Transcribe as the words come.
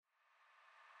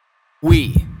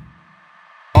We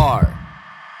are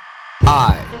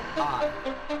I.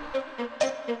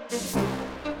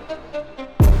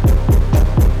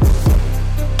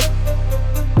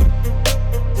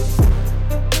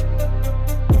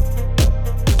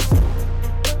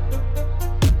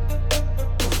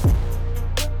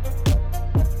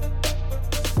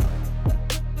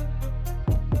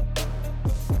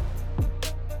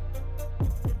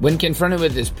 When confronted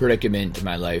with this predicament in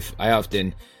my life, I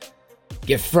often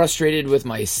get frustrated with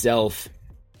myself,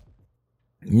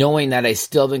 knowing that I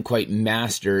still haven't quite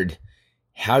mastered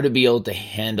how to be able to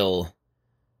handle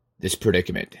this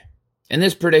predicament. And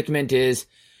this predicament is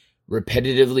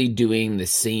repetitively doing the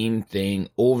same thing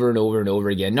over and over and over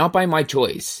again, not by my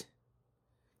choice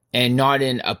and not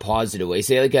in a positive way.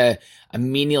 Say like a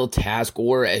menial task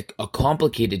or a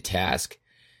complicated task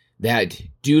that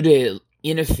due to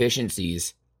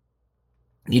inefficiencies,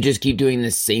 you just keep doing the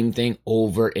same thing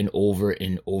over and over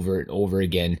and over and over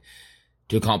again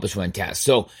to accomplish one task.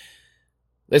 So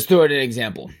let's throw out an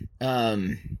example.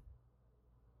 Why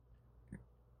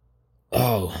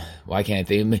can't I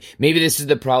think? Maybe this is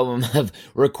the problem of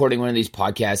recording one of these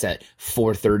podcasts at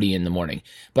 4:30 in the morning.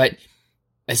 But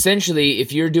essentially,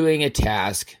 if you're doing a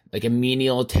task, like a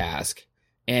menial task,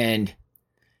 and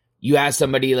you ask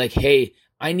somebody like, hey,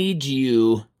 I need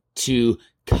you to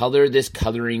color this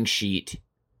coloring sheet,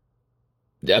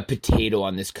 a potato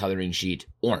on this coloring sheet,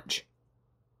 orange.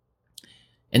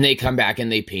 And they come back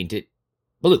and they paint it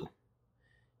blue.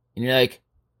 And you're like,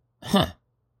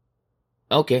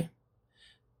 okay.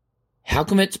 How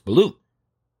come it's blue?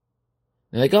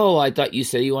 They're like, oh, I thought you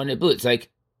said you wanted it blue. It's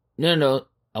like, no,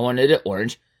 I wanted it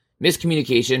orange.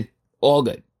 Miscommunication, all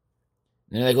good.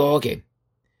 And they're like, oh, okay. And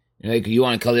you're like, you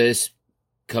want to color this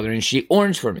coloring sheet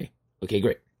orange for me? Okay,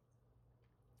 great.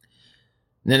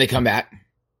 And then they come back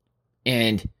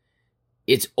and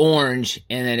it's orange,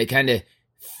 and then it kind of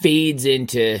fades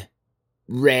into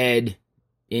red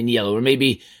and yellow, or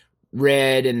maybe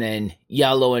red and then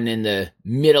yellow, and in the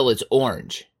middle it's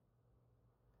orange.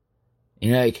 And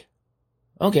you're like,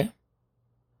 okay.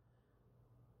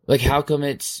 Like, how come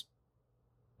it's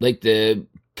like the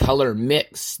color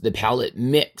mix, the palette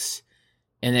mix,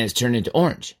 and then it's turned into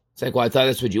orange? It's like, well, I thought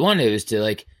that's what you wanted, was to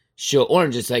like show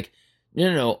orange. It's like,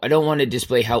 no, I don't want to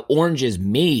display how orange is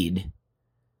made,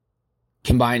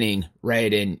 combining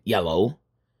red and yellow.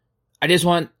 I just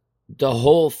want the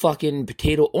whole fucking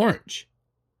potato orange.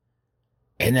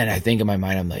 And then I think in my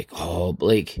mind, I'm like, oh,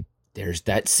 Blake, there's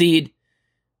that seed.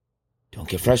 Don't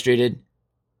get frustrated.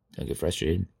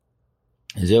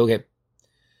 Is it okay?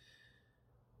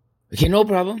 Okay, no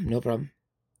problem.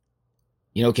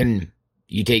 You know, can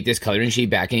you take this coloring sheet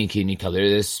back and can you color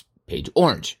this page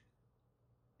orange?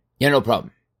 Yeah, no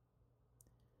problem.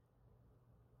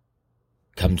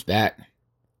 Comes back.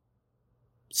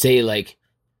 Say like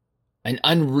an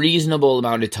unreasonable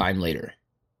amount of time later.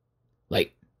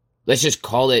 Like, let's just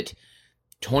call it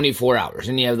 24 hours.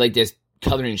 And you have like this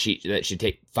coloring sheet that should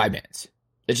take 5 minutes.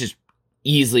 Let's just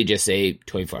easily just say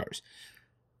 24 hours.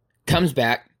 Comes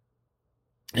back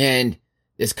and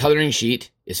this coloring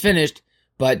sheet is finished,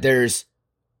 but there's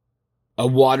a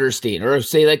water stain, or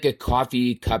say like a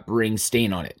coffee cup ring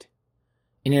stain on it.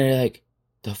 And you're like,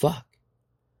 the fuck?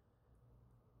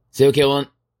 Say, okay, well,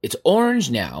 it's orange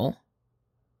now,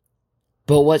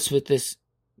 but what's with this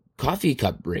coffee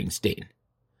cup ring stain?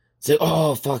 It's like,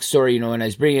 oh, fuck, sorry, when I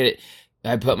was bringing it,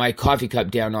 I put my coffee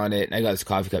cup down on it, and I got this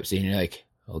coffee cup stain. And you're like,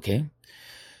 okay.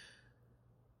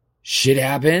 Shit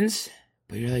happens,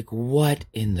 but you're like, what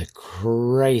in the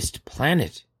Christ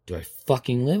planet do I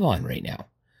fucking live on right now?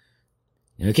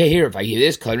 Okay, here, if I give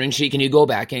this coloring sheet, can you go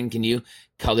back and can you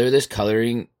color this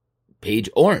coloring page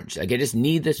orange? Like, I just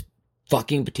need this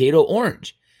fucking potato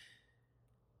orange.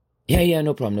 Yeah,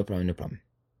 no problem. And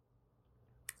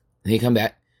you come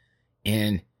back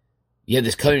and you have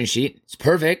this coloring sheet. It's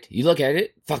perfect. You look at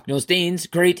it. Fuck, no stains.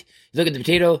 Great. You look at the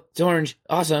potato. It's orange.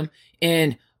 Awesome.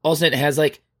 And all of a sudden it has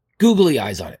like googly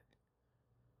eyes on it.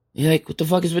 And you're like, what the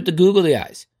fuck is with the googly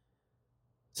eyes?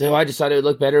 So I just thought it would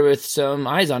look better with some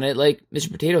eyes on it, like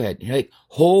Mr. Potato Head. And you're like,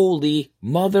 holy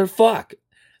motherfuck.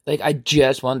 Like, I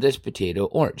just want this potato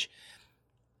orange.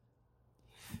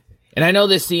 And I know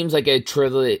this seems like a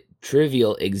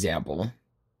trivial example,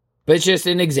 but it's just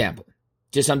an example.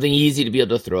 Just something easy to be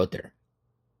able to throw out there.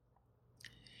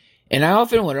 And I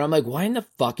often wonder, I'm like, why in the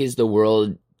fuck is the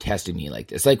world testing me like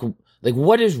this? Like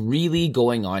what is really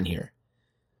going on here?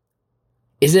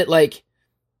 Is it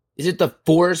the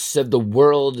force of the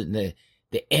world and the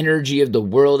energy of the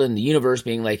world and the universe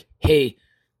being like, hey,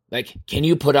 like, can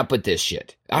you put up with this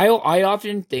shit? I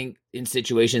often think in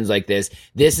situations like this.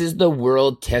 This is the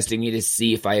world testing me to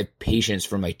see if I have patience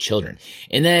for my children.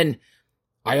 And then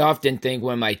I often think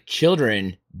when my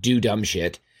children do dumb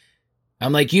shit,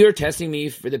 I'm like, you're testing me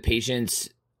for the patience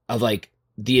of like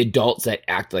the adults that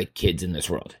act like kids in this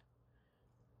world.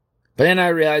 But then I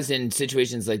realize in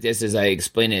situations like this, as I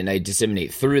explain it and I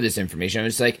disseminate through this information, I'm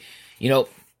just like,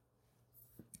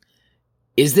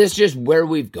 is this just where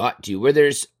we've got to, where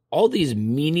there's all these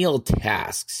menial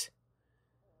tasks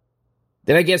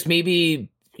that I guess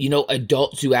maybe,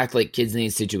 adults who act like kids in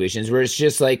these situations, where it's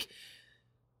just like,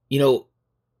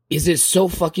 is it so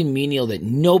fucking menial that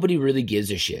nobody really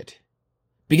gives a shit?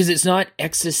 Because it's not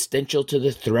existential to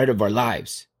the thread of our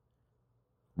lives,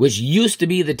 which used to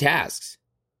be the tasks.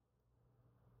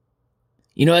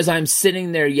 As I'm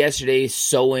sitting there yesterday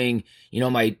sewing,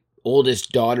 my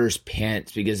oldest daughter's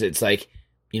pants, because it's like,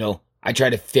 I try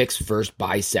to fix first,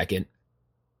 buy second.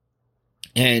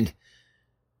 And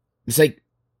it's like,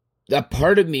 that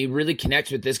part of me really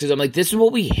connects with this because I'm like, this is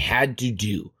what we had to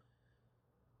do.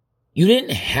 You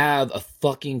didn't have a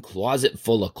fucking closet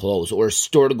full of clothes or a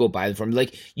store to go buy them from.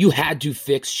 Like, you had to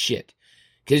fix shit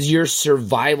because your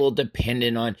survival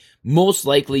depended on most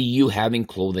likely you having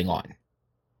clothing on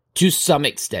to some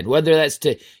extent, whether that's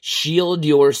to shield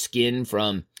your skin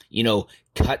from,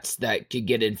 cuts that could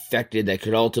get infected that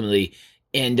could ultimately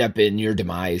end up in your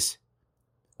demise,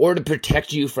 or to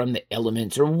protect you from the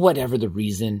elements, or whatever the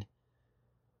reason.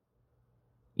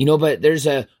 But there's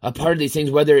a part of these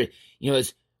things, whether,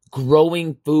 it's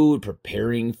growing food,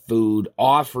 preparing food,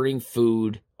 offering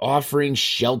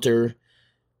shelter,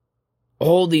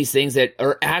 all these things that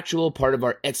are actual part of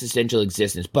our existential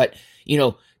existence. But,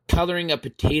 coloring a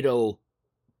potato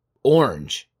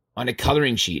orange on a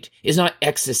coloring sheet is not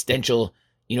existential,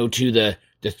 to the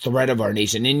threat of our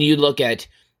nation. And you look at,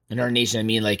 in our nation, I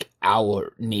mean like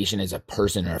our nation as a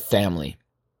person or a family.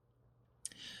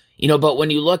 But when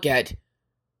you look at,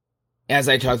 as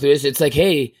I talk through this, it's like,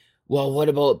 hey, well, what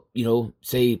about,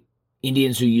 say,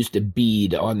 Indians who used to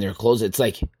bead on their clothes? It's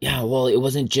like, yeah, well, it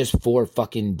wasn't just for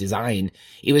fucking design.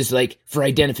 It was like for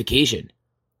identification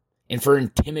and for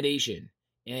intimidation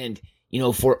and,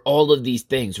 for all of these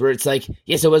things where it's like,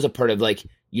 yes, it was a part of like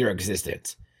your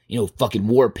existence, fucking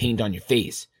war paint on your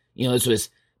face. This was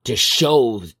to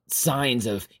show signs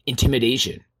of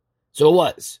intimidation. So it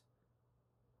was.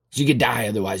 So you could die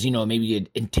otherwise, maybe you'd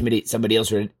intimidate somebody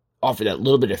else or offer that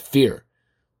little bit of fear.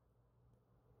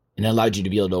 And it allowed you to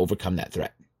be able to overcome that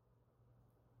threat.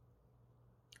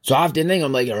 So I often think,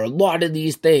 I'm like, there are a lot of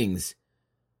these things,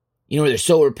 they're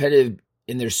so repetitive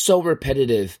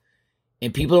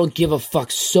and people don't give a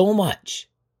fuck so much.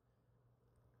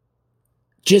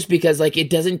 Just because, like,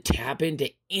 it doesn't tap into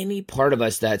any part of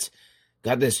us that's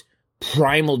got this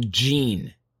primal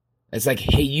gene. It's like,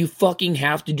 hey, you fucking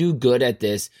have to do good at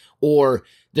this, or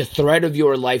the threat of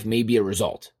your life may be a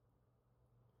result.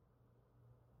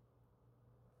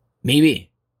 Maybe.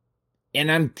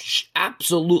 And I'm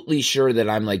absolutely sure that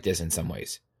I'm like this in some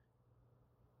ways.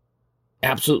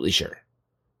 Absolutely sure.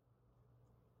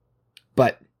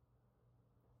 But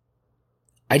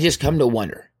I just come to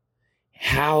wonder,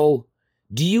 how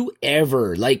do you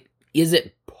ever, like, is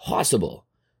it possible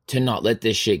to not let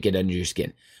this shit get under your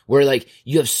skin? Where, like,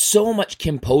 you have so much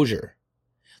composure,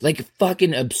 like a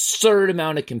fucking absurd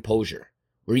amount of composure,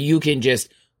 where you can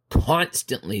just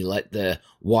constantly let the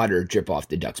water drip off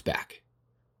the duck's back.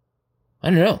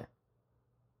 I don't know.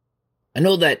 I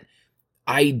know that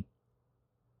I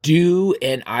do,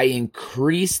 and I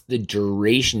increase the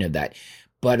duration of that.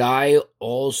 But I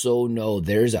also know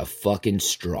there's a fucking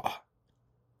straw.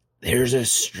 There's a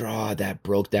straw that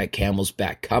broke that camel's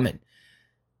back coming.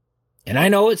 And I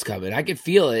know it's coming. I can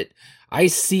feel it. I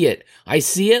see it. I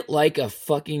see it like a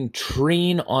fucking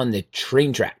train on the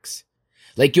train tracks.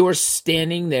 Like you're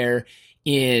standing there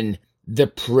in the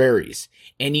prairies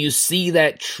and you see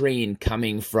that train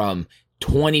coming from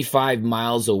 25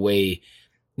 miles away,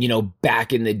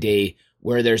 back in the day,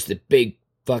 where there's the big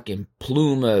fucking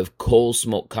plume of coal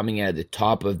smoke coming out of the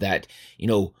top of that,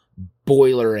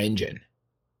 boiler engine.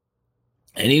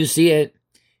 And you see it,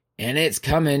 and it's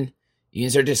coming. You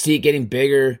can start to see it getting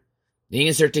bigger. Then you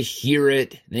can start to hear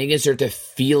it. Then you can start to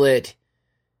feel it.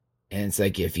 And it's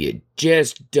like, if you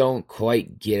just don't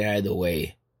quite get out of the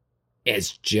way,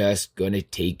 it's just going to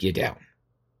take you down.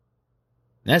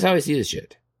 And that's how I see this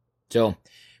shit. So,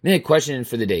 the question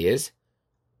for the day is,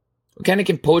 what kind of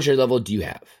composure level do you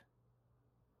have?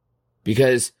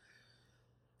 Because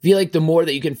I feel like the more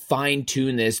that you can fine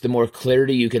tune this, the more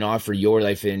clarity you can offer your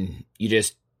life, and you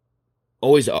just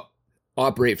always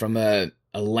operate from a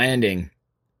landing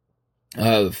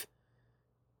of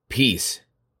peace,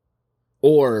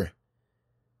 or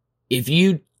if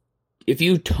you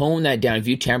tone that down, if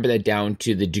you temper that down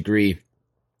to the degree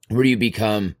where you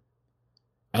become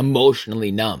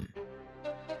emotionally numb,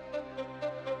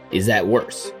 is that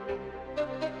worse?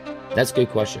 That's a good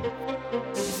question.